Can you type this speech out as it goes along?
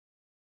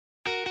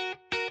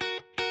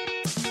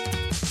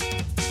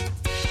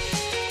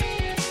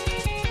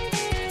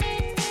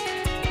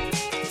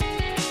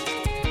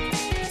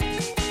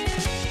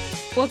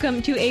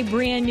Welcome to a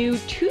brand new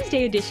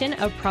Tuesday edition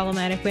of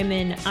Problematic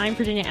Women. I'm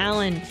Virginia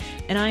Allen,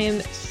 and I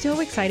am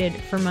so excited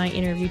for my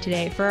interview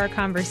today, for our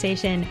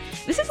conversation.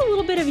 This is a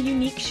little bit of a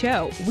unique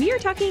show. We are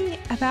talking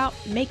about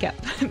makeup,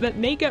 but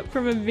makeup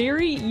from a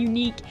very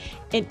unique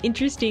and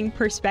interesting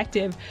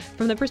perspective,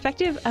 from the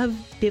perspective of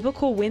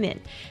biblical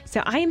women.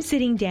 So I am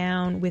sitting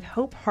down with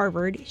Hope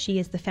Harvard. She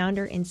is the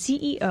founder and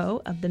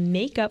CEO of the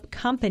makeup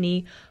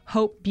company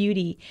Hope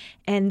Beauty.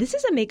 And this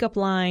is a makeup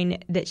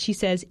line that she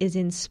says is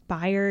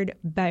inspired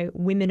by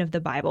women of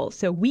the Bible.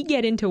 So we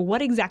get into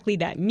what exactly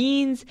that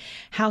means,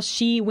 how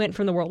she went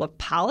from the world of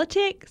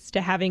politics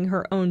to having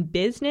her own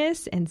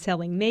business and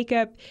selling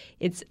makeup.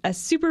 It's a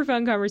super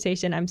fun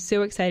conversation. I'm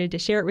so excited to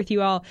share it with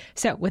you all.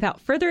 So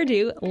without further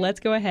ado, let's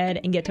go ahead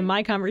and get to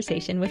my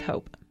conversation with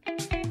Hope.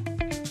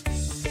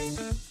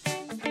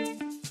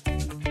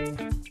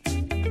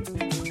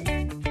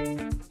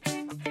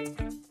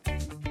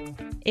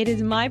 It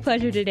is my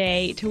pleasure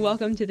today to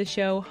welcome to the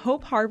show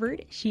Hope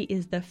Harvard. She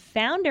is the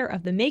founder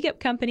of the makeup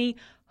company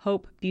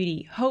Hope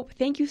Beauty. Hope,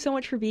 thank you so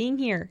much for being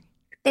here.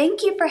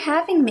 Thank you for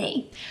having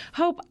me.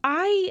 Hope,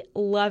 I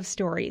love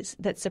stories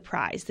that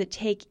surprise, that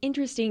take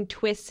interesting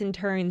twists and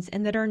turns,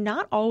 and that are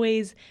not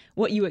always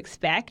what you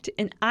expect.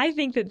 And I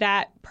think that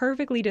that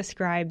perfectly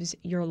describes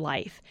your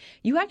life.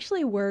 You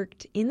actually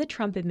worked in the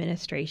Trump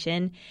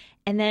administration,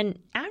 and then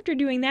after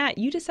doing that,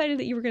 you decided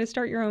that you were going to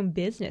start your own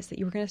business, that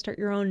you were going to start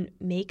your own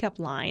makeup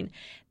line.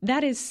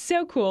 That is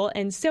so cool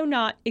and so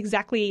not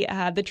exactly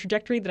the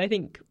trajectory that I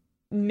think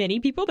many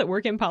people that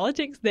work in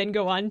politics then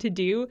go on to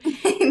do.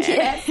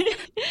 Yes.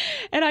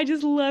 And I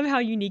just love how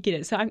unique it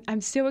is. So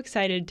I'm so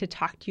excited to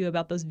talk to you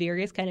about those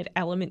various kind of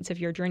elements of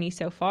your journey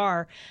so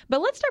far.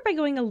 But let's start by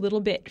going a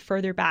little bit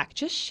further back.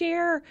 Just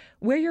share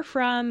where you're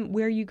from,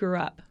 where you grew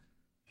up.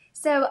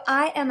 So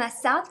I am a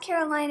South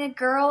Carolina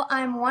girl.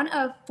 I'm one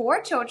of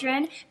 4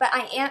 children, but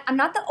I'm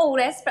not the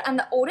oldest, but I'm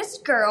the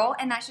oldest girl,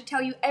 and that should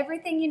tell you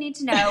everything you need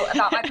to know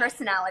about my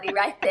personality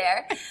right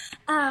there.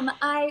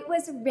 I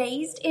was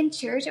raised in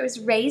church. I was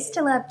raised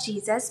to love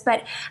Jesus,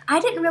 but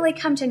I didn't really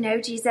come to know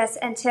Jesus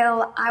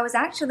until I was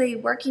actually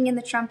working in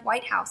the Trump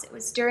White House. It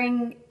was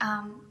during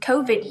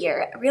COVID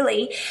year,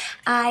 really.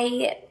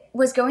 I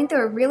was going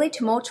through a really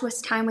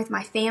tumultuous time with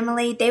my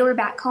family. They were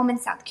back home in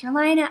South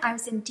Carolina. I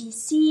was in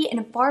D.C.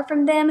 and far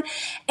from them.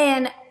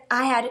 And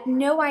I had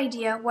no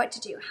idea what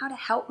to do, how to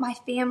help my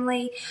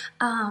family.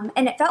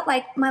 And it felt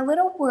like my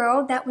little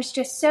world that was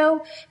just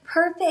so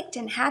perfect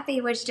and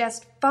happy was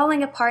just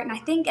falling apart. And I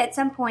think at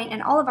some point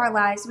in all of our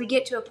lives, we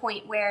get to a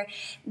point where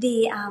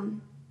the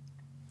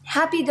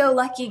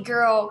happy-go-lucky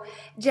girl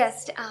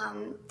just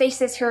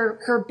faces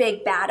her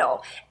big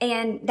battle,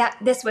 and that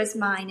this was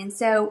mine. And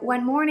so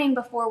one morning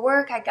before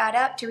work, I got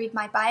up to read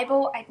my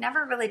Bible. I'd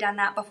never really done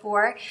that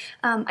before.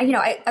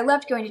 I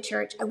loved going to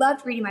church. I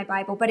loved reading my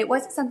Bible, but it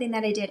wasn't something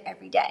that I did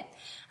every day.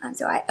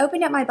 So I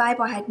opened up my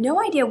Bible. I had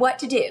no idea what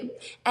to do,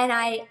 and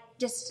I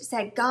just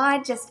said,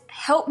 God, just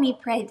help me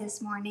pray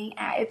this morning.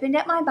 And I opened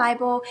up my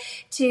Bible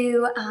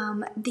to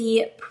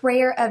the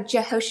prayer of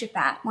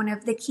Jehoshaphat, one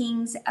of the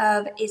kings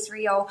of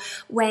Israel,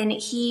 when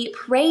he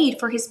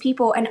prayed for his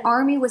people. An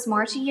army was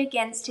marching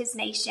against his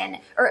nation,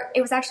 or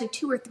it was actually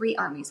 2 or 3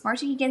 armies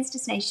marching against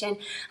his nation.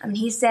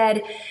 He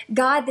said,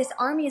 God, this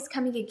army is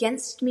coming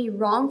against me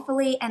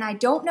wrongfully, and I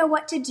don't know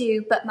what to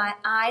do, but my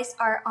eyes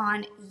are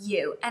on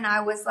you. And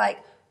I was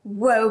like,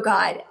 whoa,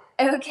 God.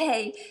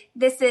 Okay,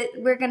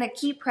 we're going to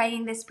keep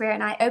praying this prayer.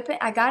 And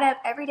I got up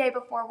every day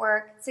before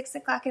work, 6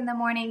 o'clock in the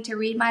morning, to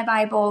read my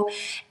Bible.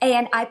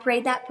 And I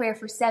prayed that prayer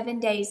for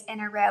 7 days in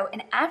a row.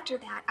 And after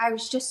that, I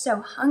was just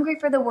so hungry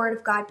for the Word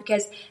of God,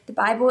 because the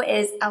Bible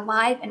is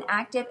alive and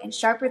active and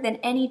sharper than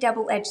any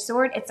double-edged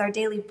sword. It's our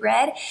daily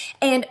bread.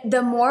 And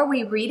the more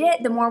we read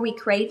it, the more we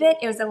crave it.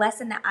 It was a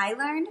lesson that I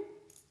learned.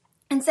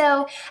 And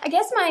so I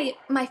guess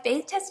my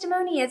faith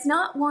testimony is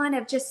not one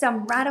of just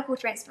some radical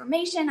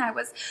transformation. I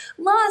was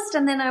lost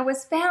and then I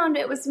was found.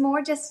 It was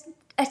more just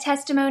a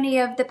testimony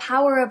of the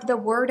power of the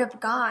Word of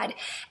God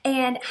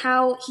and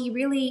how He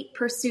really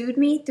pursued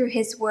me through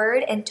His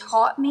Word and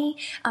taught me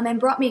and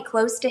brought me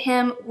close to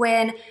Him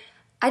when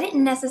I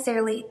didn't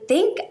necessarily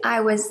think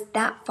I was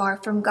that far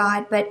from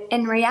God, but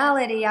in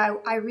reality,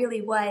 I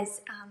really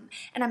was.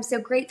 And I'm so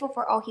grateful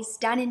for all He's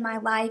done in my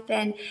life,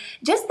 and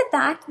just the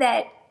fact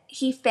that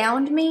He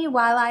found me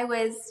while I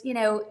was,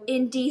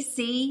 in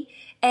D.C.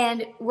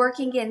 and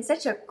working in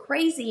such a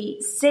crazy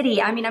city.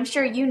 I mean, I'm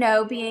sure you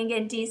know, being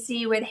in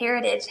D.C. with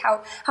Heritage,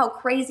 how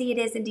crazy it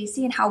is in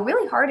D.C. and how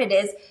really hard it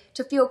is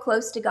to feel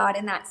close to God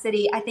in that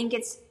city. I think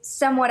it's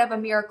somewhat of a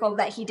miracle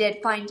that He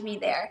did find me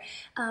there,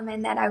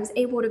 and that I was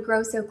able to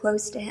grow so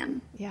close to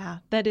Him. Yeah,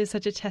 that is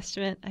such a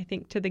testament, I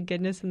think, to the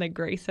goodness and the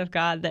grace of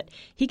God, that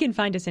He can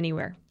find us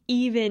anywhere,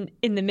 even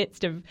in the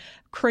midst of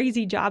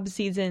crazy job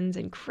seasons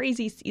and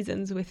crazy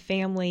seasons with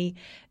family.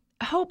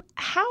 Hope,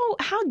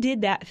 how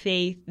did that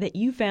faith that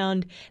you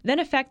found then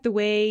affect the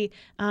way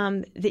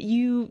that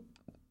you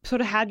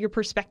sort of had your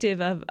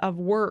perspective of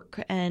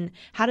work, and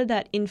how did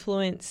that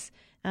influence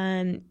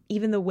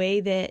even the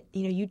way that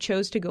you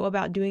chose to go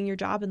about doing your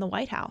job in the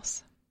White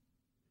House?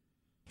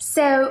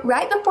 So,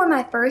 right before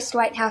my first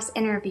White House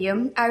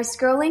interview, I was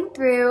scrolling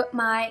through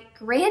my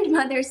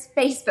grandmother's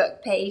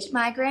Facebook page.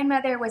 My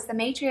grandmother was the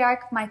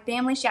matriarch of my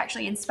family. She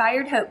actually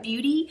inspired Hope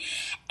Beauty.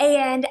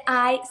 And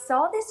I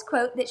saw this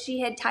quote that she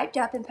had typed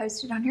up and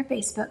posted on her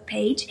Facebook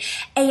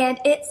page. And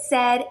it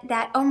said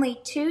that only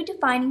two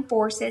defining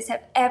forces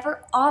have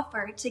ever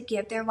offered to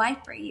give their life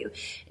for you: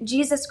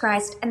 Jesus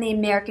Christ and the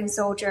American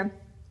soldier.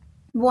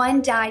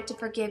 One died to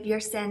forgive your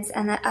sins,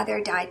 and the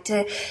other died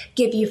to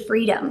give you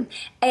freedom.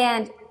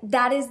 And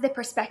that is the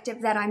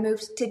perspective that I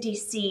moved to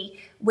DC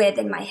with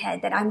in my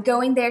head, that I'm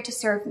going there to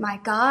serve my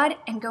God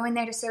and going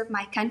there to serve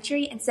my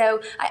country. And so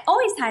I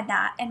always had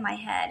that in my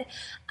head.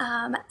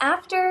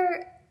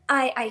 After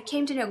I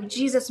came to know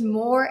Jesus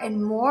more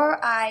and more,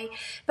 I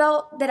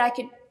felt that I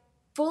could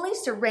fully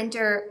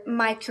surrender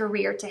my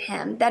career to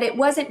him, that it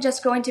wasn't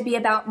just going to be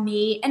about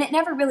me, and it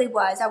never really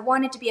was. I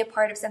wanted to be a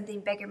part of something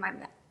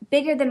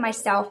bigger than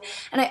myself,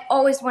 and I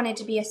always wanted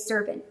to be a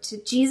servant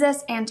to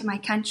Jesus and to my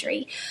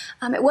country.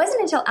 It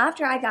wasn't until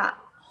after I got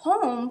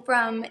home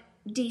from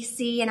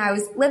DC and I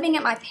was living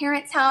at my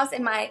parents' house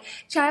in my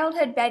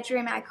childhood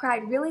bedroom. I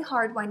cried really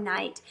hard one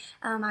night.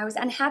 I was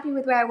unhappy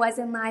with where I was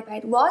in life. I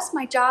had lost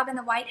my job in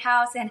the White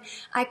House, and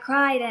I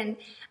cried and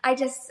I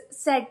just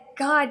said,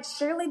 God,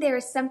 surely there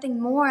is something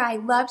more. I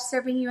loved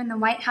serving you in the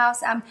White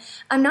House. I'm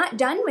not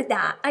done with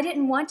that. I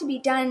didn't want to be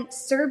done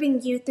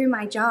serving you through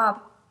my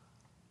job.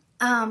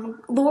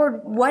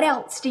 Lord, what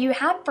else do you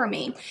have for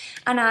me?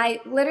 And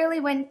I literally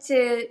went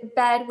to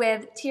bed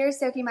with tears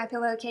soaking my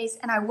pillowcase,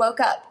 and I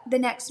woke up the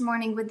next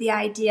morning with the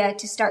idea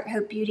to start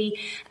Hope Beauty,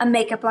 a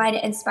makeup line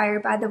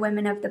inspired by the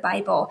women of the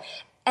Bible.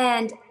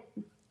 And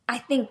I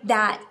think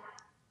that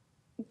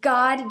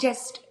God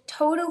just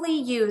totally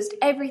used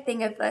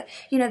everything of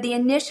the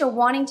initial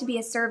wanting to be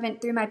a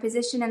servant through my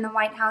position in the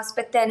White House,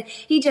 but then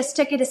he just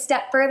took it a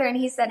step further and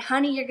he said,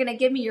 honey, you're going to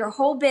give me your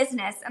whole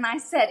business. And I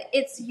said,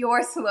 it's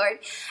yours, Lord.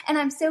 And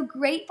I'm so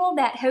grateful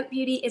that Hope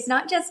Beauty is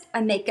not just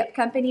a makeup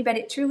company, but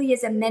it truly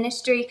is a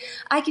ministry.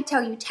 I could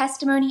tell you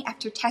testimony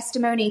after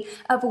testimony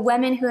of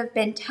women who have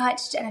been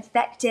touched and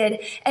affected.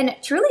 And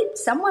truly,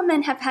 some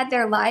women have had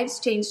their lives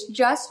changed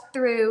just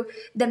through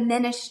the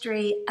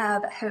ministry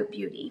of Hope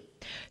Beauty.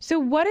 So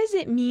what does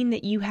it mean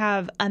that you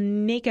have a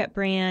makeup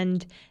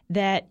brand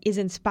that is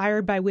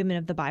inspired by women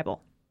of the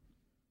Bible?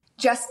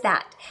 Just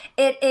that.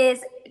 It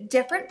is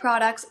different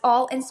products,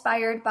 all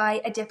inspired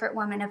by a different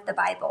woman of the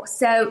Bible.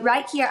 So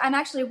right here, I'm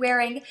actually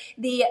wearing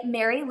the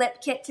Mary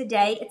Lip Kit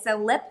today. It's a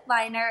lip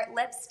liner,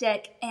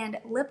 lipstick, and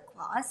lip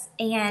gloss.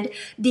 And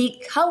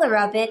the color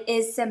of it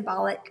is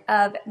symbolic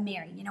of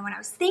Mary. You know, when I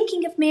was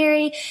thinking of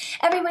Mary,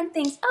 everyone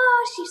thinks,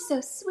 oh, she's so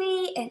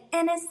sweet and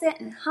innocent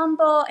and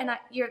humble. And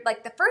you're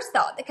like, the first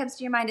thought that comes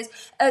to your mind is,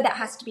 oh, that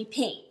has to be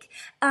pink.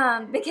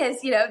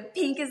 Because,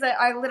 pink is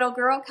our little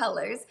girl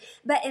colors.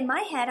 But in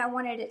my head, I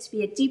wanted it to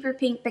be a deeper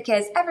pink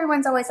because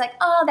everyone's always like,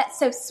 oh, that's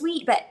so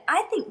sweet. But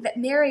I think that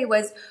Mary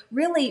was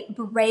really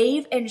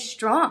brave and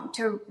strong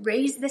to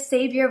raise the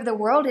Savior of the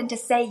world and to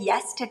say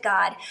yes to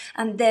God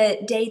the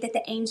day that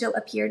the angel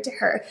appeared to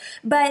her.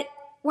 But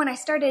when I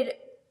started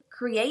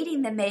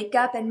creating the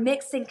makeup and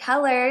mixing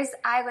colors,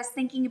 I was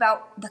thinking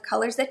about the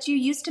colors that you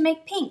use to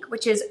make pink,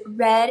 which is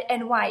red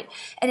and white.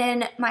 And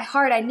in my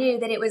heart, I knew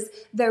that it was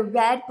the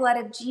red blood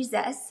of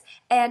Jesus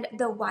and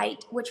the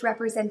white, which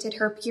represented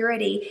her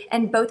purity.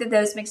 And both of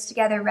those mixed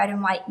together, red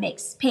and white,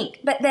 makes pink.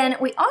 But then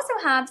we also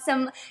have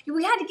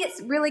we had to get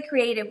really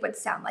creative with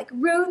sound. Like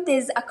Ruth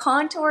is a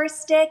contour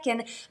stick,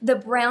 and the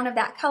brown of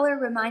that color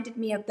reminded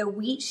me of the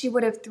wheat she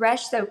would have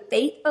threshed so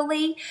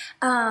faithfully.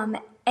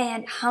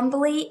 And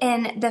humbly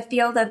in the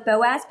field of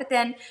Boaz. But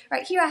then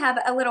right here I have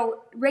a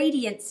little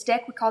radiant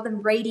stick. We call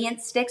them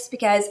radiant sticks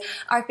because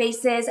our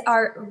faces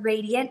are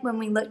radiant when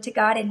we look to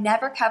God and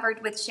never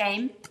covered with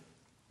shame.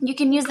 You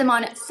can use them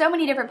on so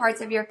many different parts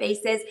of your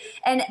faces.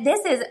 And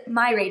this is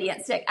my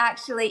radiant stick.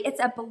 Actually, it's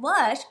a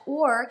blush,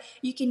 or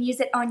you can use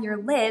it on your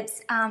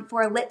lips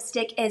for a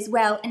lipstick as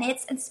well. And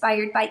it's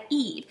inspired by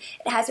Eve.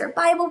 It has her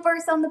Bible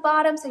verse on the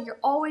bottom, so you're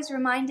always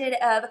reminded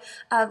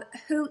of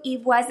who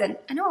Eve was. And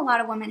I know a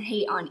lot of women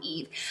hate on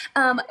Eve,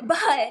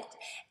 but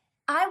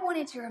I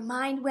wanted to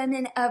remind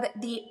women of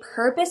the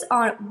purpose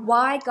on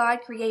why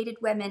God created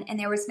women, and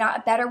there was not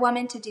a better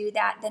woman to do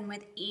that than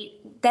with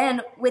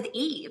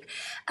Eve.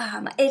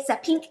 It's a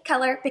pink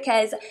color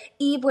because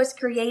Eve was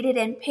created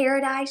in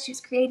paradise. She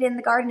was created in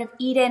the Garden of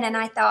Eden, and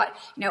I thought,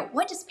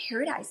 what does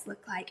paradise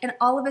look like? And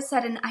all of a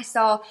sudden, I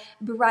saw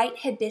bright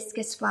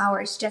hibiscus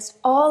flowers just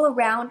all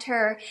around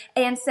her,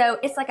 and so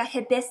it's like a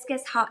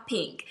hibiscus hot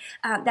pink.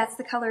 That's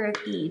the color of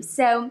Eve.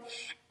 So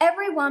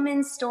every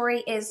woman's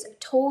story is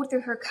told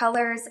through her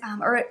colors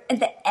or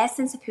the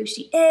essence of who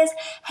she is.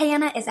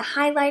 Hannah is a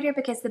highlighter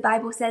because the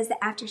Bible says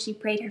that after she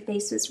prayed, her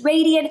face was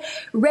radiant.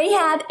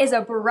 Rahab is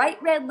a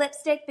bright red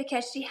lipstick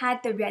because she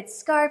had the red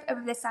scarf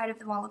over the side of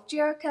the wall of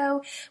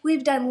Jericho.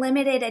 We've done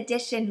limited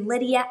edition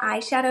Lydia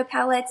eyeshadow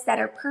palettes that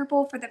are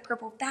purple for the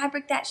purple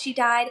fabric that she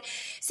dyed.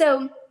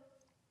 So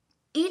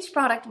each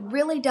product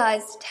really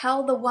does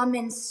tell the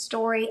woman's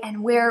story,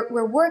 and we're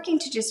working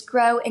to just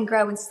grow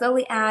and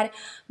slowly add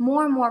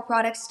more and more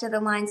products to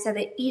the line so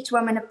that each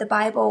woman of the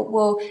Bible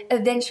will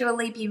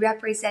eventually be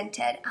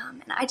represented.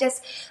 And I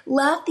just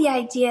love the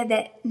idea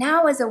that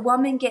now as a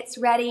woman gets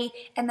ready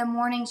in the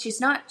morning, she's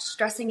not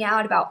stressing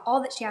out about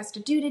all that she has to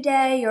do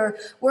today or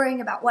worrying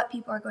about what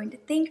people are going to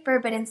think of her,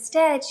 but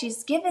instead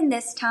she's given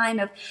this time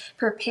of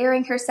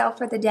preparing herself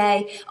for the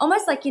day.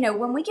 Almost like,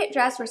 when we get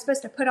dressed, we're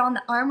supposed to put on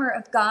the armor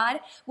of God.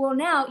 Well,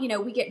 now,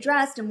 we get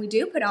dressed and we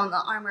do put on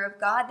the armor of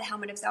God, the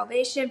helmet of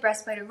salvation,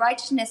 breastplate of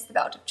righteousness, the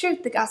belt of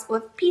truth, the gospel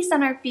of peace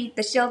on our feet,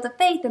 the shield of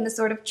faith, and the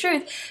sword of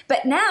truth.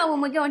 But now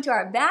when we go into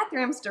our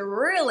bathrooms to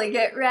really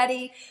get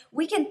ready,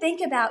 we can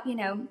think about,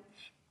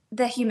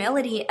 the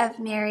humility of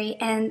Mary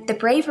and the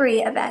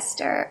bravery of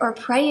Esther, or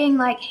praying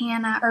like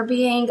Hannah, or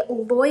being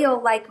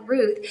loyal like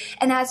Ruth.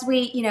 And as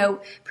we,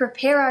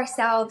 prepare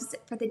ourselves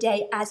for the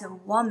day as a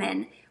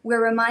woman,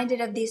 we're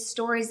reminded of these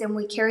stories and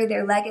we carry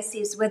their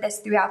legacies with us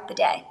throughout the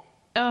day.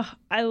 Oh,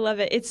 I love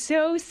it. It's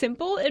so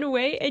simple in a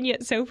way and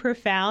yet so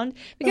profound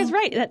because,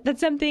 right,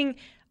 that's something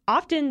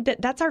often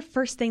that's our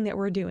first thing that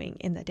we're doing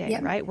in the day,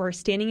 right? We're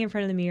standing in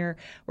front of the mirror,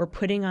 we're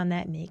putting on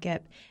that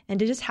makeup, and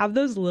to just have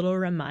those little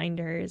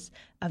reminders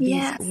of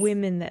these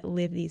women that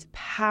live these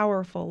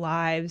powerful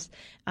lives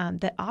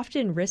that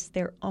often risk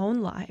their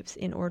own lives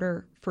in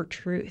order for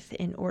truth,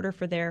 in order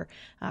for their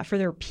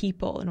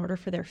people, in order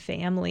for their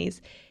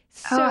families.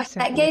 So that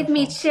beautiful. Gave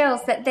me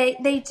chills that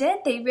they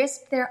did. They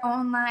risked their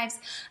own lives.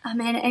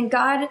 And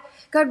God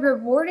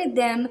rewarded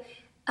them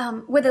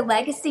with a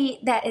legacy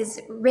that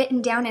is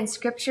written down in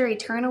Scripture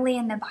eternally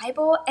in the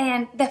Bible.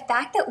 And the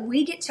fact that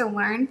we get to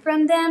learn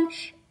from them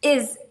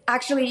is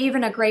actually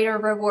even a greater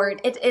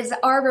reward. It is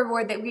our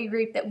reward that we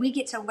reap, that we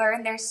get to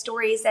learn their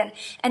stories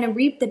and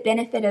reap the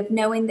benefit of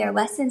knowing their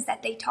lessons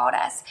that they taught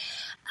us.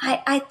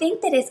 I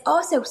think that it's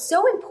also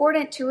so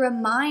important to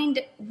remind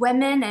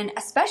women, and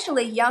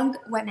especially young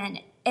women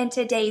in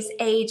today's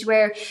age,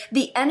 where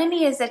the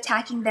enemy is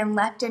attacking them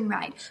left and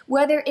right,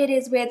 whether it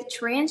is with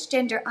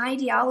transgender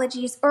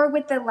ideologies or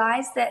with the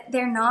lies that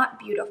they're not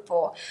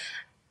beautiful.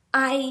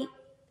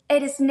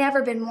 It has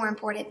never been more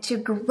important to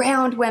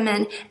ground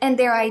women and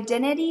their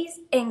identities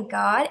in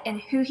God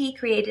and who He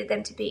created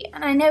them to be.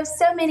 And I know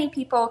so many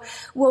people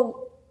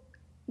will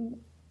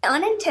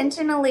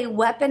unintentionally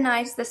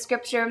weaponize the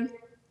Scripture,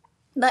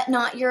 "Let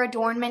not your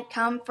adornment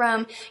come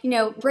from,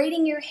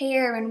 braiding your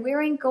hair and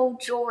wearing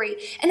gold jewelry."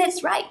 And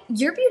it's right.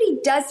 Your beauty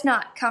does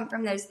not come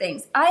from those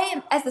things.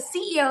 As the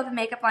CEO of a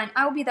makeup line,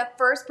 I will be the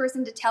first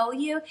person to tell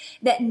you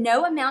that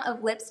no amount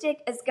of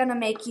lipstick is going to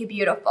make you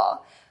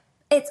beautiful.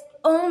 It's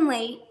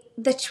only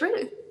the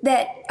truth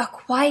that a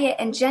quiet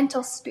and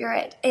gentle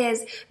spirit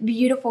is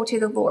beautiful to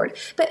the Lord.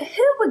 But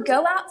who would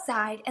go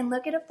outside and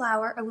look at a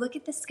flower or look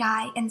at the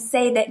sky and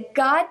say that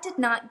God did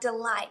not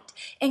delight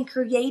in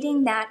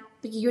creating that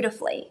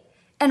beautifully?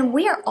 And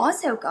we are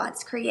also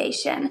God's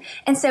creation.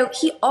 And so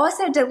He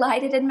also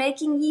delighted in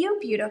making you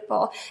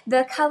beautiful.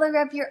 The color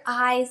of your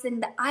eyes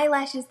and the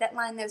eyelashes that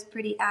line those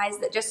pretty eyes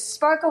that just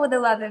sparkle with the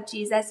love of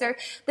Jesus, or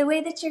the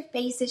way that your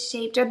face is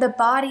shaped, or the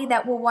body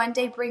that will one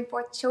day bring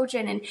forth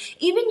children. And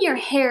even your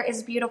hair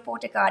is beautiful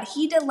to God.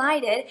 He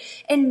delighted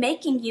in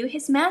making you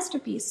His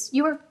masterpiece.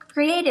 You were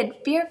created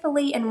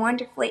fearfully and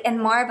wonderfully and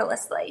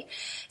marvelously.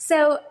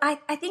 So I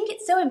think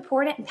it's so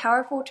important and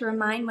powerful to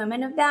remind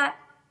women of that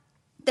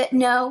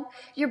no,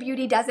 your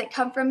beauty doesn't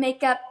come from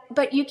makeup,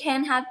 but you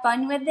can have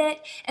fun with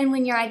it. And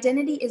when your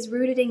identity is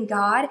rooted in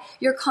God,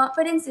 your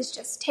confidence is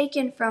just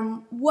taken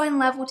from one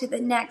level to the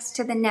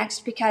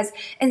next, because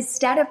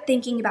instead of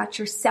thinking about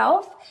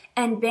yourself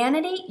and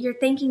vanity, you're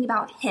thinking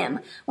about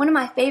Him. One of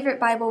my favorite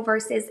Bible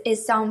verses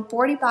is Psalm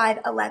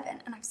 45:11.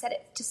 And I've said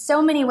it to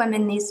so many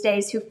women these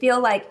days who feel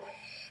like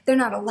they're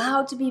not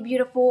allowed to be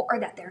beautiful, or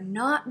that they're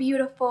not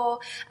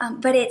beautiful.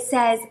 But it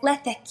says,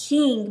 "Let the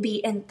King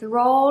be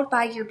enthralled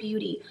by your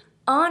beauty.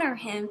 Honor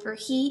Him, for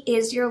He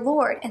is your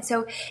Lord." And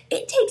so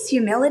it takes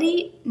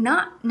humility,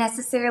 not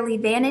necessarily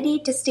vanity,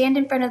 to stand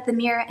in front of the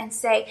mirror and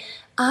say,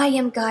 "I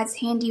am God's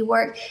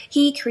handiwork.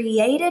 He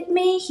created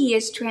me. He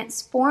is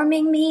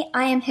transforming me.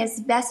 I am His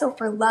vessel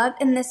for love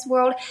in this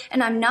world.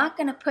 And I'm not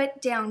going to put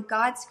down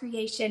God's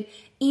creation,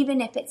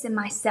 even if it's in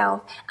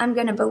myself. I'm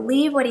going to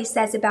believe what He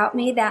says about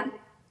me, that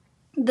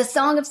the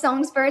Song of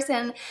Songs verse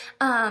in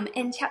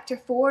chapter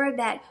 4,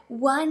 that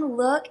one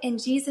look in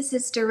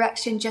Jesus'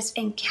 direction just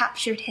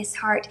encaptured His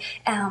heart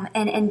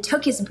and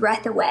took His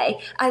breath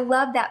away. I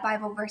love that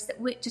Bible verse,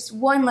 that just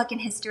one look in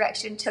His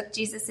direction took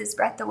Jesus'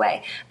 breath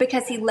away,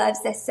 because He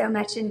loves us so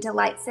much and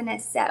delights in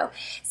us so.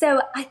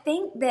 So I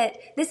think that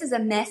this is a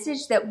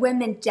message that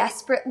women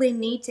desperately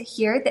need to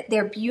hear, that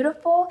they're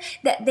beautiful,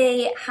 that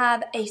they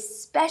have a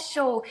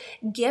special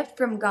gift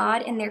from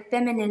God in their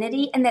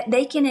femininity, and that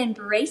they can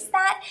embrace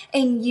that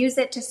and use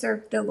it to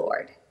serve the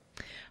Lord.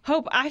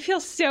 Hope, I feel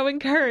so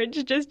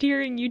encouraged just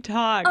hearing you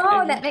talk.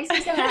 Oh, that makes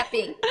me so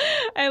happy.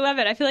 I love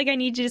it. I feel like I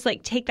need to just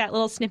take that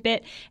little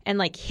snippet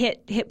and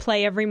hit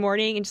play every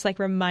morning and just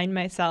remind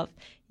myself,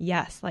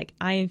 yes,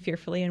 I am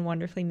fearfully and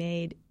wonderfully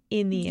made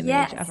in the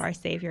image of our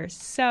Savior.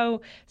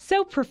 So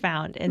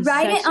profound. And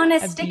write it on a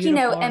sticky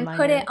note and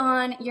reminder. put it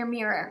on your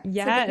mirror.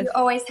 Yes. So that you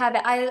always have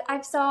it.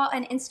 I saw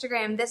on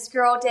Instagram, this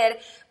girl did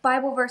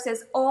Bible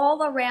verses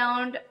all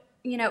around,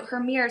 her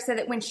mirror, so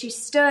that when she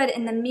stood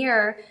in the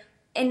mirror,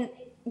 and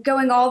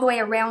going all the way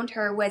around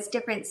her was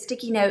different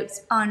sticky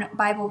notes on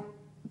Bible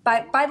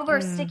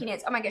verse sticky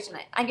notes. Oh my gosh,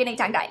 I'm getting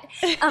tongue-tied.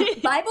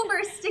 Bible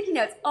verse sticky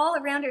notes all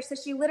around her. So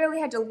she literally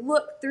had to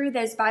look through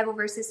those Bible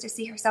verses to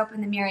see herself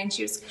in the mirror. And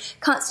she was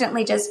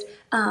constantly just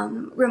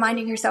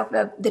reminding herself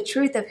of the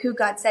truth of who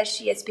God says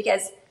she is,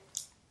 because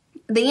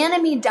the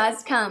enemy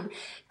does come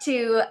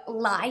to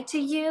lie to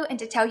you and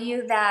to tell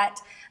you that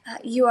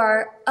you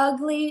are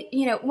ugly.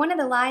 One of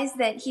the lies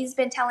that he's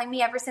been telling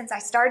me ever since I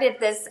started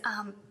this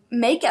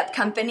makeup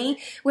company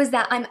was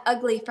that I'm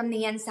ugly from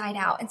the inside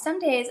out. And some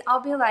days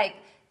I'll be like,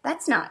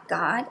 that's not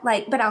God.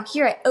 But I'll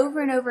hear it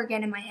over and over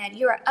again in my head.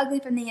 You are ugly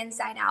from the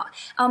inside out.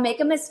 I'll make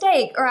a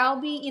mistake, or I'll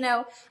be,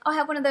 I'll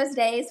have one of those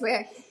days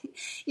where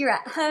you're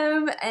at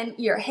home and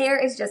your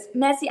hair is just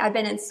messy. I've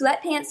been in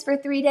sweatpants for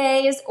 3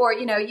 days, or,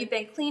 you've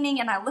been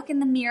cleaning and I look in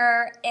the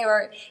mirror,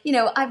 or,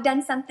 I've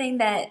done something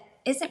that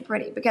isn't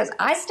pretty, because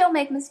I still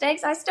make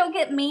mistakes. I still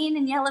get mean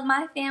and yell at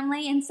my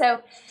family. And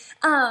so,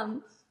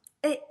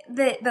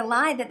 the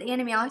lie that the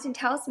enemy often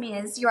tells me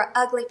is you are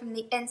ugly from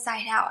the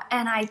inside out.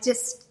 And I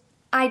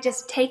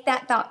just take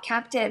that thought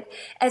captive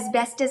as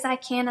best as I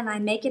can, and I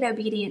make it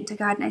obedient to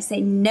God. And I say,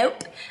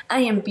 nope, I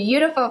am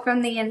beautiful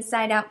from the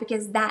inside out,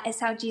 because that is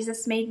how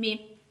Jesus made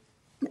me.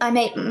 I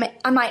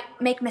might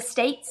make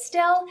mistakes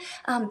still,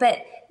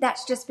 but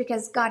that's just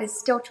because God is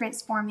still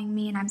transforming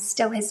me, and I'm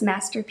still his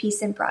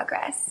masterpiece in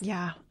progress.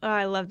 Yeah. Oh,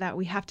 I love that.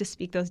 We have to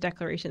speak those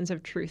declarations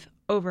of truth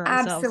over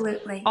ourselves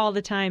all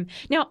the time.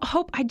 Now,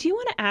 Hope, I do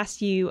want to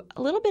ask you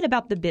a little bit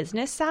about the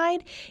business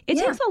side. It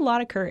takes a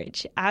lot of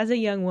courage as a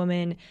young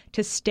woman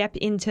to step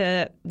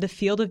into the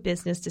field of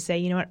business, to say,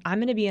 you know what, I'm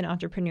going to be an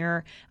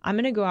entrepreneur. I'm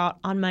going to go out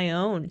on my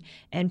own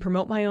and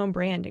promote my own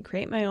brand and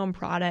create my own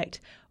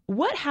product.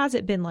 What has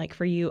it been like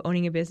for you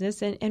owning a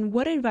business, and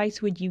what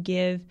advice would you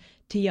give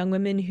to young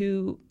women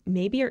who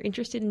maybe are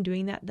interested in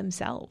doing that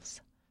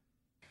themselves?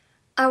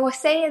 I will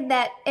say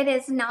that it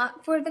is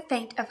not for the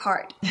faint of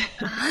heart.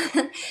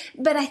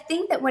 But I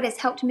think that what has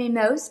helped me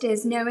most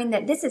is knowing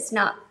that this is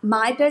not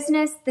my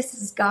business. This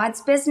is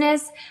God's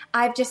business.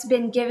 I've just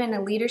been given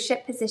a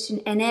leadership position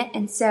in it.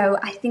 And so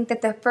I think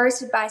that the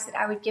first advice that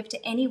I would give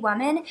to any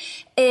woman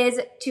is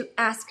to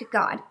ask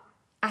God.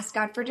 Ask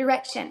God for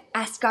direction.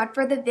 Ask God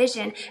for the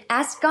vision.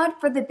 Ask God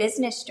for the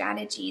business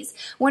strategies.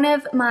 One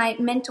of my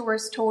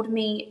mentors told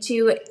me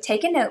to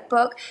take a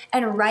notebook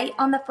and write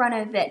on the front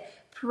of it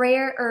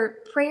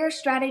prayer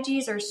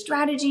strategies, or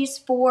strategies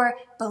for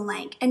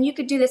blank. And you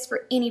could do this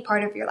for any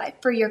part of your life,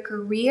 for your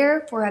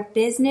career, for a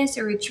business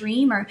or a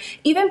dream, or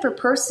even for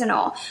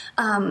personal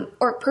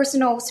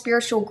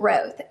spiritual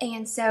growth.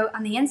 And so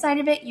on the inside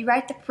of it, you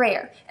write the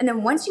prayer. And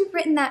then once you've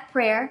written that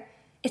prayer,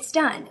 it's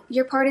done.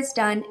 Your part is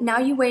done. Now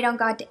you wait on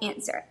God to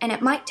answer. And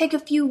it might take a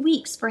few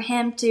weeks for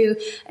him to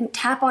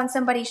tap on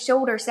somebody's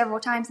shoulder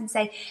several times and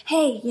say,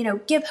 hey,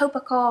 give Hope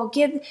a call,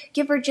 give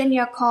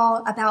Virginia a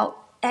call about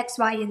X,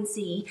 Y, and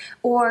Z.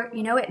 Or,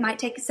 it might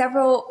take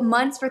several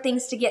months for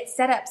things to get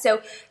set up.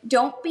 So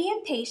don't be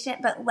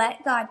impatient, but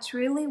let God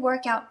truly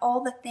work out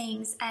all the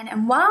things.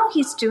 And while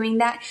he's doing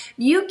that,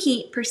 you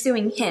keep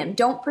pursuing him.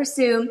 Don't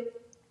pursue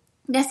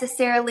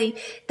necessarily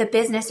the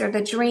business or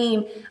the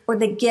dream or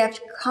the gift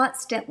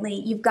constantly.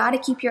 You've got to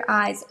keep your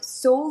eyes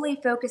solely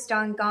focused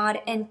on God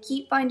and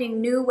keep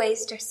finding new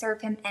ways to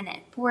serve him in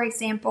it. For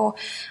example,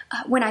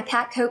 when I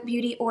pack Hope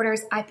Beauty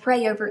orders, I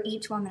pray over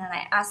each woman and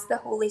I ask the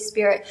Holy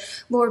Spirit,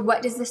 Lord,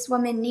 what does this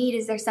woman need?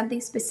 Is there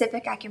something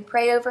specific I can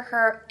pray over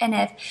her? And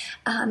if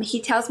he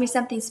tells me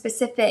something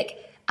specific,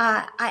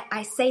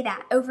 I say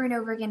that over and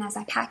over again as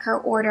I pack her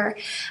order.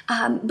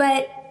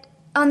 But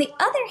on the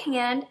other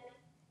hand,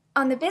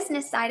 on the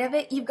business side of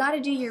it, you've got to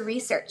do your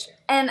research.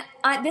 And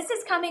this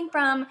is coming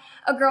from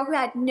a girl who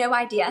had no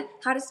idea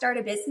how to start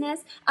a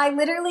business. I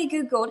literally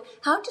Googled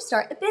how to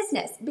start a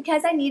business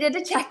because I needed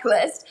a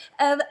checklist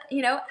of,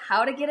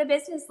 how to get a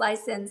business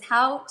license,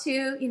 how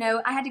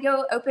to, I had to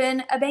go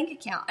open a bank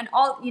account and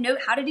all,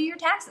 how to do your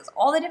taxes,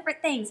 all the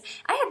different things.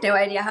 I had no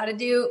idea how to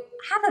do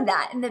half of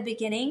that in the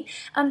beginning.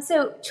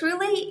 So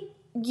truly,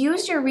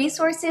 use your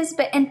resources,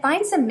 and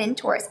find some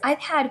mentors. I've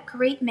had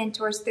great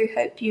mentors through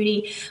Hope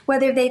Beauty,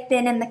 whether they've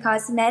been in the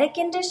cosmetic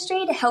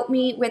industry to help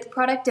me with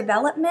product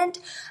development.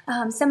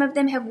 Some of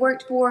them have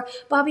worked for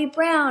Bobbi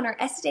Brown or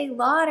Estee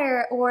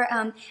Lauder, or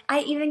I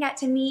even got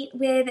to meet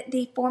with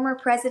the former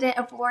president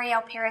of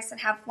L'Oreal Paris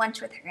and have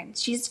lunch with her. And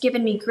she's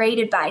given me great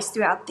advice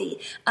throughout the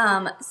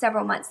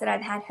several months that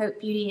I've had Hope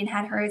Beauty and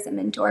had her as a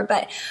mentor.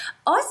 But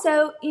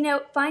also,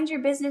 find your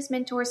business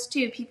mentors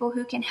too, people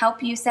who can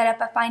help you set up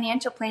a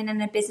financial plan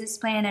and a business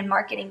plan and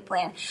marketing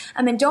plan.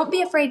 And don't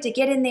be afraid to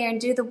get in there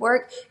and do the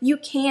work. You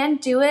can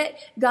do it.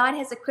 God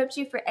has equipped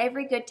you for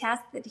every good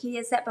task that he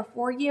has set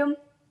before you.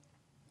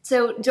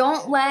 So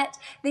don't let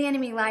the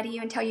enemy lie to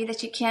you and tell you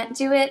that you can't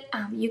do it.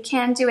 You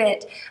can do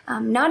it,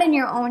 not in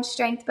your own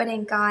strength, but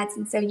in God's.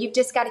 And so you've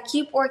just got to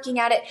keep working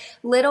at it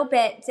little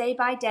bit, day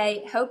by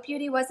day. Hope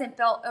Beauty wasn't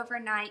built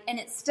overnight, and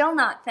it's still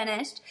not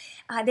finished.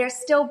 There's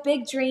still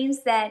big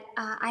dreams that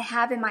I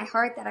have in my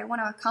heart that I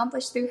want to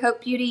accomplish through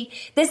Hope Beauty.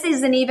 This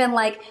isn't even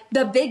like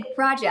the big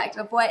project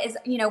of what is,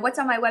 what's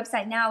on my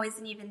website now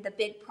isn't even the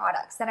big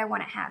products that I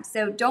want to have.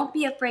 So don't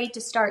be afraid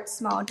to start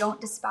small. Don't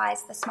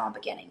despise the small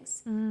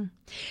beginnings. Mm.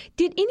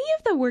 Did any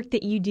of the work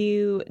that you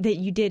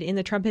did in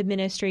the Trump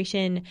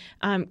administration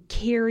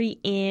carry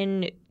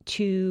in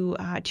to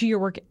your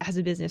work as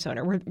a business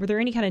owner? Were there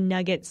any kind of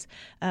nuggets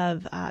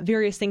of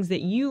various things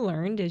that you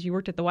learned as you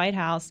worked at the White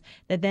House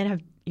that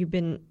then you've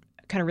been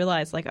kind of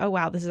realized like, oh,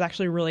 wow, this is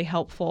actually really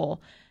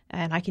helpful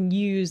and I can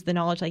use the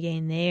knowledge I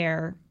gained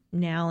there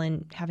now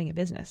in having a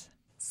business?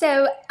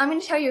 So I'm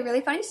going to tell you a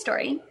really funny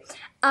story.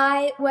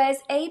 I was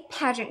a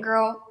pageant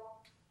girl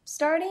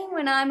starting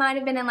when I might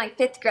have been in like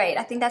 5th grade.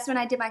 I think that's when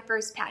I did my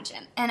first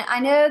pageant. And I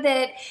know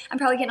that I'm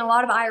probably getting a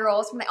lot of eye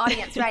rolls from the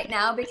audience right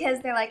now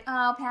because they're like,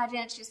 oh,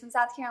 pageant, she's from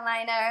South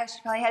Carolina. She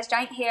probably has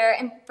giant hair.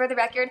 And for the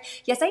record,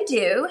 yes, I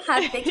do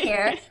have big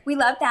hair. We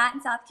love that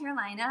in South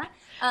Carolina.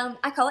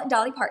 I call it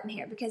Dolly Parton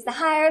hair because the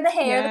higher the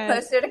hair, the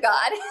closer to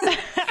God.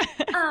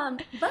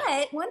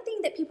 But one thing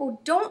that people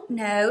don't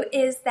know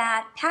is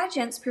that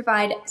pageants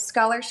provide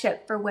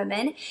scholarship for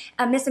women.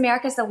 Miss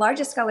America is the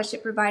largest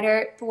scholarship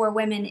provider for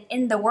women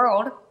in the world.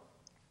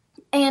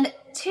 And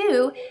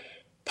 2,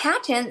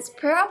 pageants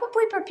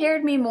probably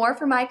prepared me more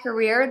for my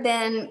career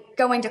than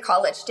going to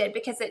college did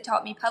because it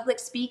taught me public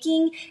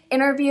speaking,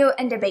 interview,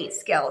 and debate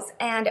skills.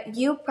 And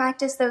you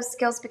practice those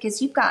skills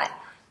because you've got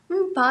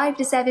 5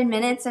 to 7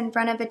 minutes in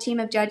front of a team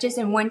of judges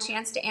and one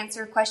chance to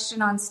answer a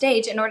question on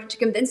stage in order to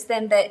convince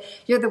them that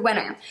you're the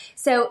winner.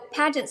 So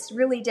pageants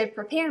really did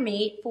prepare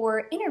me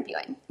for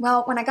interviewing.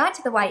 Well, when I got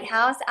to the White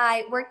House,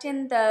 I worked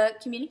in the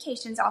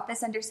communications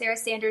office under Sarah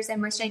Sanders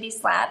and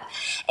Mercedes Slapp.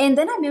 And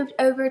then I moved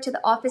over to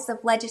the Office of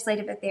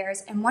Legislative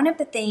Affairs. And one of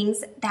the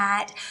things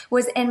that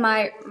was in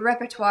my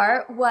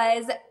repertoire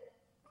was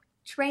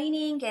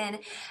training and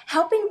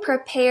helping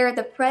prepare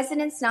the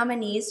president's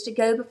nominees to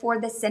go before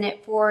the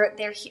Senate for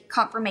their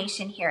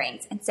confirmation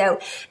hearings. And so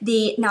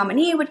the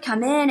nominee would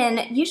come in,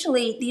 and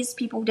usually these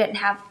people didn't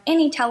have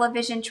any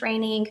television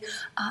training,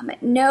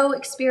 no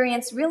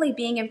experience really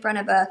being in front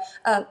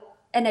of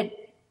in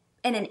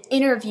an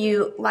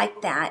interview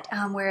like that,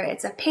 where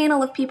it's a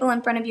panel of people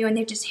in front of you and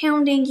they're just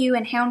hounding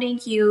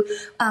you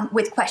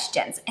with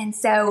questions. And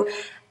so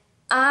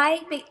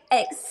I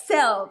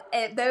excelled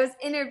at those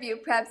interview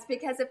preps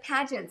because of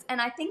pageants.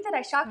 And I think that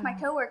I shocked my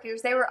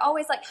coworkers. They were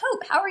always like,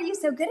 Hope, how are you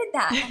so good at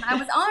that? And I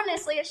was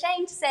honestly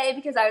ashamed to say,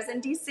 because I was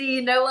in D.C.,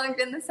 no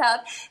longer in the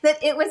South,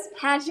 that it was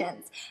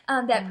pageants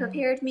that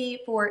prepared me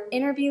for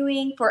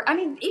interviewing,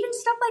 even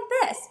stuff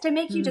like this, to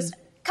make you just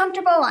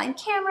comfortable on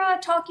camera,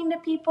 talking to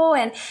people,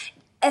 and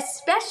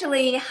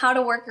especially how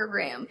to work a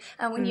room.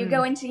 When you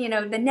go into,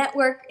 the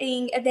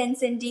networking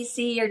events in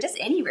DC or just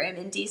any room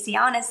in DC,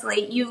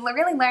 honestly, you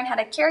really learn how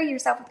to carry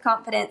yourself with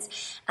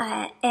confidence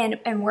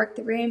and work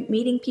the room,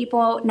 meeting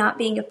people, not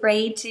being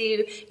afraid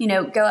to,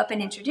 go up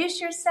and introduce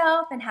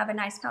yourself and have a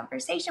nice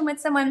conversation with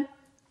someone.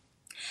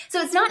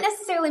 So it's not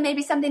necessarily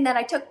maybe something that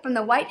I took from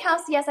the White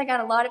House. Yes, I got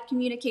a lot of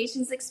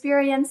communications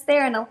experience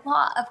there and a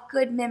lot of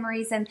good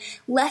memories and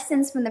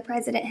lessons from the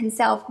president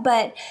himself.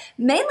 But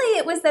mainly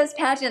it was those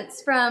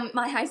pageants from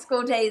my high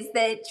school days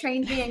that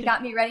trained me and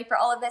got me ready for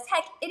all of this.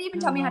 Heck, it even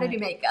taught me how to do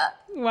makeup.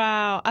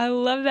 Wow, I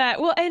love that.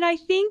 Well, and I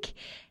think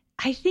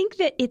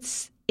that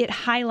it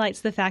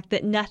highlights the fact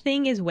that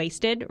nothing is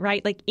wasted,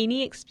 right? Like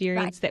any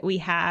experience that we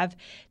have,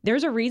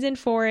 there's a reason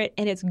for it,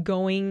 and it's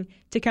going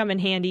to come in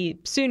handy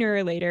sooner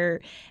or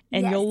later.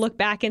 And you'll look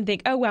back and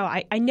think, oh, wow,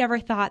 I never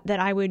thought that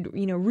I would,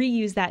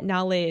 reuse that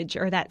knowledge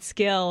or that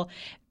skill.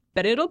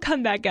 But it'll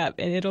come back up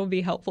and it'll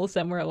be helpful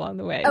somewhere along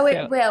the way. Oh,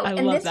 it will.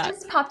 And this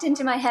just popped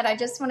into my head. I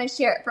just want to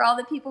share it for all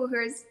the people who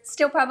are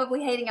still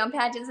probably hating on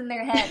pageants in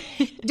their head.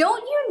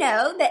 Don't you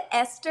know that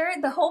Esther,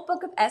 the whole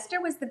book of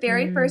Esther, was the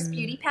very first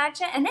beauty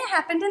pageant, and it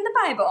happened in the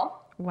Bible?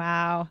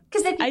 Wow.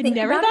 Because I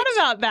never thought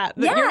about that,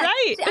 but you're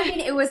right.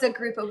 It was a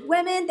group of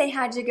women. They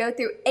had to go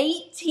through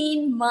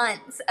 18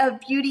 months of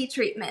beauty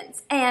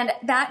treatments. And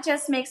that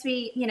just makes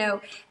me,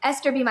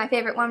 Esther be my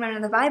favorite woman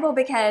in the Bible,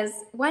 because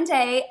one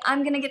day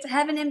I'm going to get to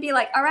heaven and be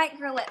like, all right,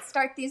 girl, let's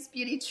start these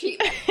beauty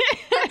treatments.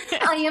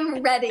 I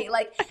am ready.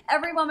 Like,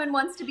 every woman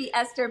wants to be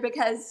Esther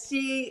because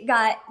she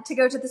got to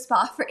go to the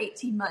spa for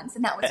 18 months,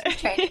 and that was her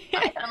training.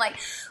 And I'm like,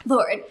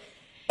 Lord,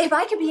 if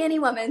I could be any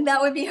woman,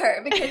 that would be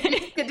her, because you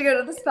just get to go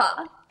to the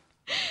spa.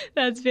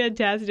 That's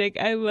fantastic.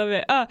 I love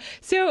it.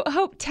 So,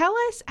 Hope, tell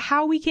us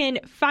how we can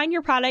find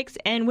your products.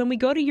 And when we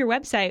go to your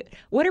website,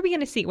 what are we going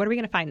to see? What are we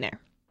going to find there?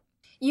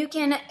 You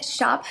can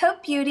shop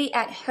Hope Beauty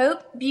at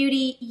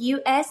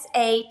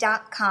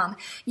hopebeautyusa.com.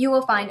 You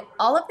will find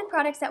all of the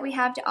products that we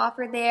have to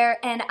offer there,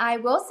 and I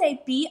will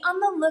say be on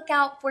the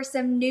lookout for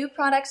some new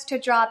products to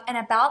drop in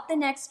about the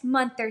next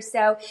month or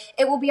so.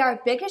 It will be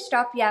our biggest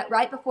drop yet,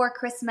 right before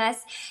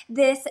Christmas.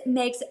 This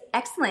makes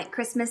excellent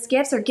Christmas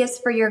gifts or gifts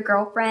for your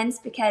girlfriends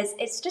because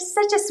it's just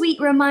such a sweet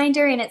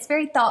reminder, and it's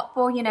very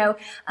thoughtful,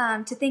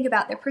 to think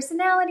about their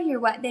personality or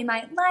what they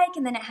might like,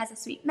 and then it has a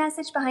sweet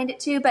message behind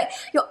it too. But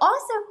you'll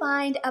also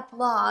find a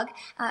blog.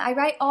 I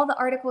write all the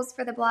articles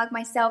for the blog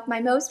myself. My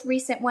most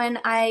recent one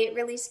I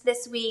released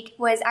this week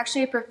was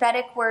actually a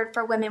prophetic word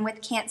for women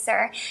with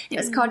cancer. It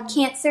was called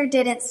Cancer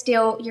Didn't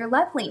Steal Your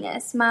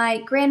Loveliness.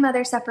 My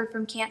grandmother suffered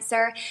from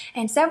cancer,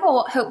 and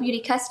several Hope Beauty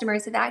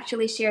customers have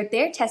actually shared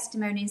their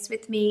testimonies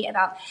with me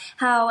about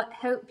how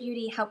Hope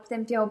Beauty helped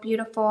them feel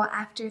beautiful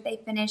after they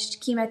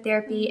finished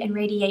chemotherapy and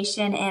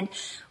radiation. And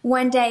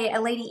one day a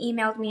lady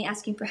emailed me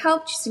asking for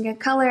help. She's in good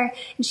color,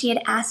 and she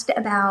had asked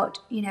about,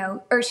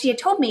 or she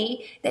had told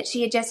me that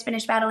she had just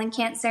finished battling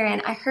cancer,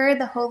 and I heard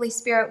the Holy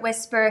Spirit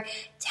whisper,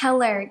 tell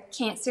her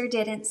cancer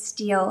didn't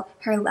steal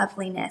her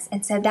loveliness.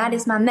 And so that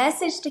is my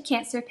message to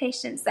cancer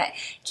patients, that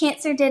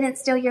cancer didn't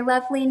steal your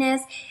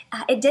loveliness.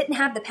 It didn't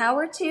have the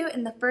power to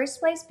in the first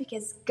place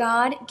because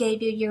God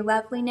gave you your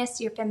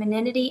loveliness, your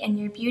femininity, and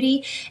your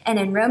beauty. And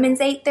in Romans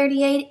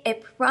 8:38,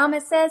 it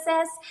promises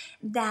us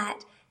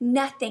that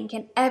nothing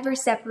can ever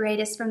separate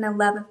us from the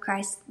love of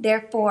Christ.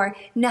 Therefore,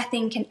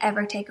 nothing can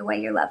ever take away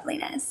your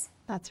loveliness.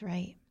 That's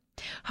right.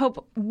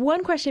 Hope,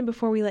 one question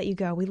before we let you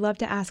go. We love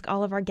to ask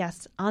all of our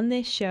guests on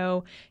this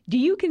show, do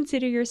you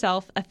consider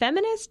yourself a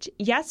feminist?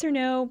 Yes or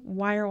no?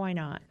 Why or why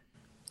not?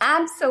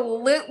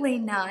 Absolutely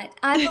not.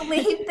 I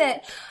believe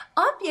that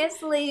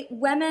obviously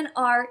women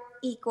are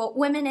equal.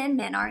 Women and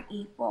men are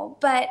equal,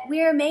 but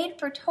we are made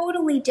for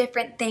totally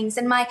different things.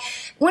 And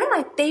one of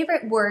my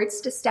favorite words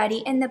to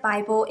study in the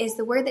Bible is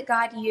the word that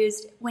God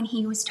used when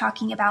he was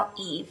talking about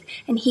Eve.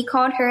 And he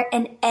called her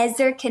an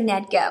Ezer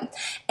Kenegdo.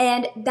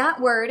 And that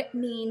word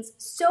means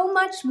so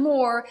much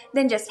more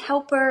than just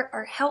helper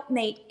or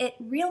helpmate. It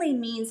really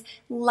means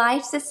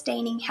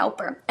life-sustaining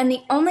helper. And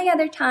the only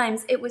other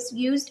times it was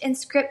used in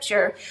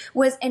scripture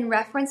was in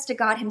reference to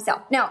God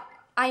himself. Now,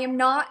 I am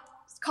not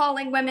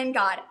calling women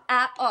God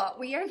at all.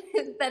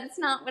 That's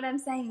not what I'm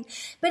saying.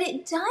 But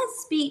it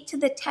does speak to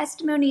the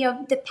testimony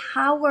of the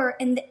power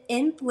and the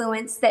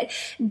influence that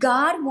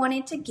God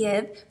wanted to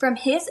give from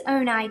his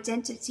own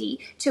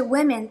identity to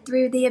women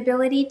through the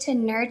ability to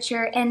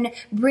nurture and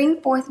bring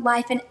forth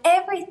life. And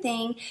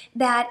everything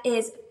that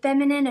is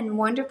feminine and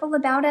wonderful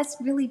about us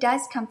really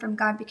does come from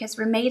God because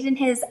we're made in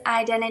his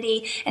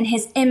identity and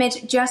his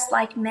image just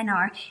like men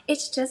are.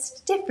 It's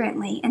just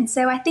differently. And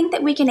so I think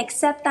that we can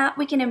accept that.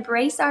 We can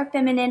embrace our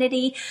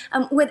femininity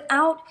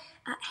without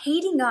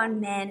hating on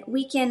men.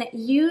 We can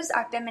use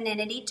our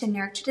femininity to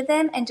nurture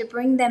them and to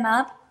bring them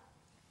up,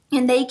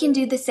 and they can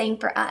do the same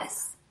for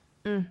us.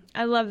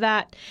 I love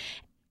that.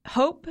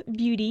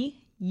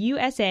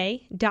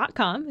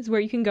 hopebeautyusa.com is where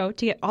you can go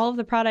to get all of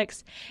the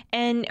products.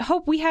 And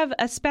Hope, we have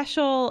a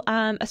special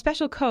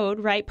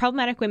code, right?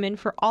 Problematic Women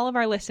for all of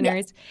our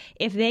listeners. Yes.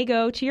 If they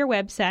go to your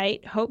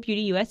website,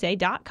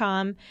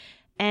 hopebeautyusa.com,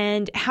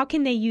 and how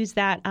can they use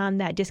that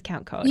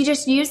discount code? You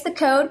just use the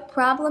code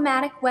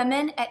Problematic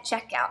Women at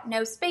checkout.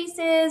 No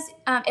spaces.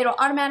 It'll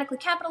automatically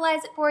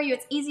capitalize it for you.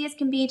 It's easy as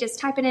can be. Just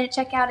type it in at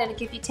checkout. It'll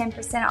give you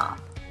 10%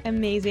 off.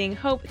 Amazing.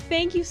 Hope,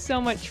 thank you so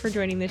much for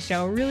joining this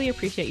show. Really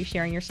appreciate you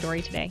sharing your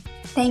story today.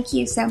 Thank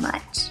you so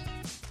much.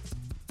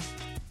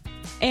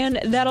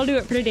 And that'll do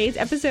it for today's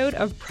episode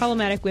of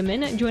Problematic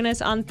Women. Join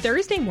us on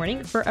Thursday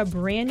morning for a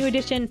brand new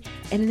edition.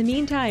 And in the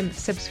meantime,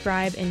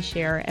 subscribe and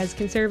share. As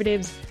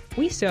conservatives,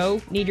 we so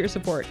need your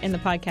support in the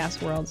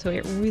podcast world. So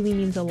it really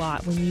means a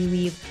lot when you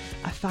leave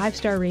a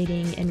 5-star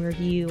rating and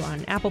review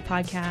on Apple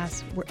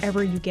Podcasts,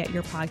 wherever you get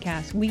your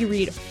podcasts. We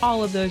read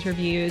all of those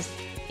reviews.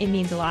 It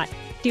means a lot.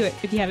 Do it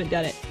if you haven't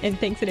done it. And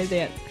thanks in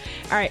advance.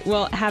 All right.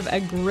 Well, have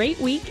a great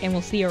week, and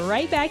we'll see you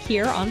right back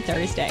here on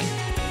Thursday.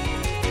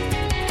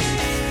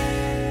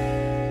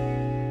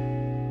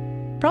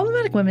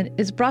 Problematic Women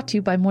is brought to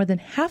you by more than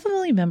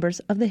 500,000 members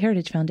of the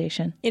Heritage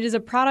Foundation. It is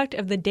a product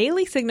of the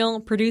Daily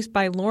Signal, produced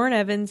by Lauren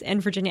Evans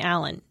and Virginia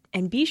Allen.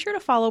 And be sure to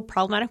follow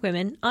Problematic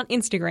Women on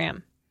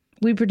Instagram.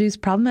 We produce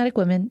Problematic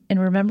Women in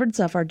remembrance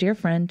of our dear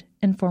friend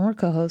and former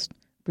co-host,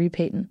 Bree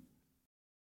Payton.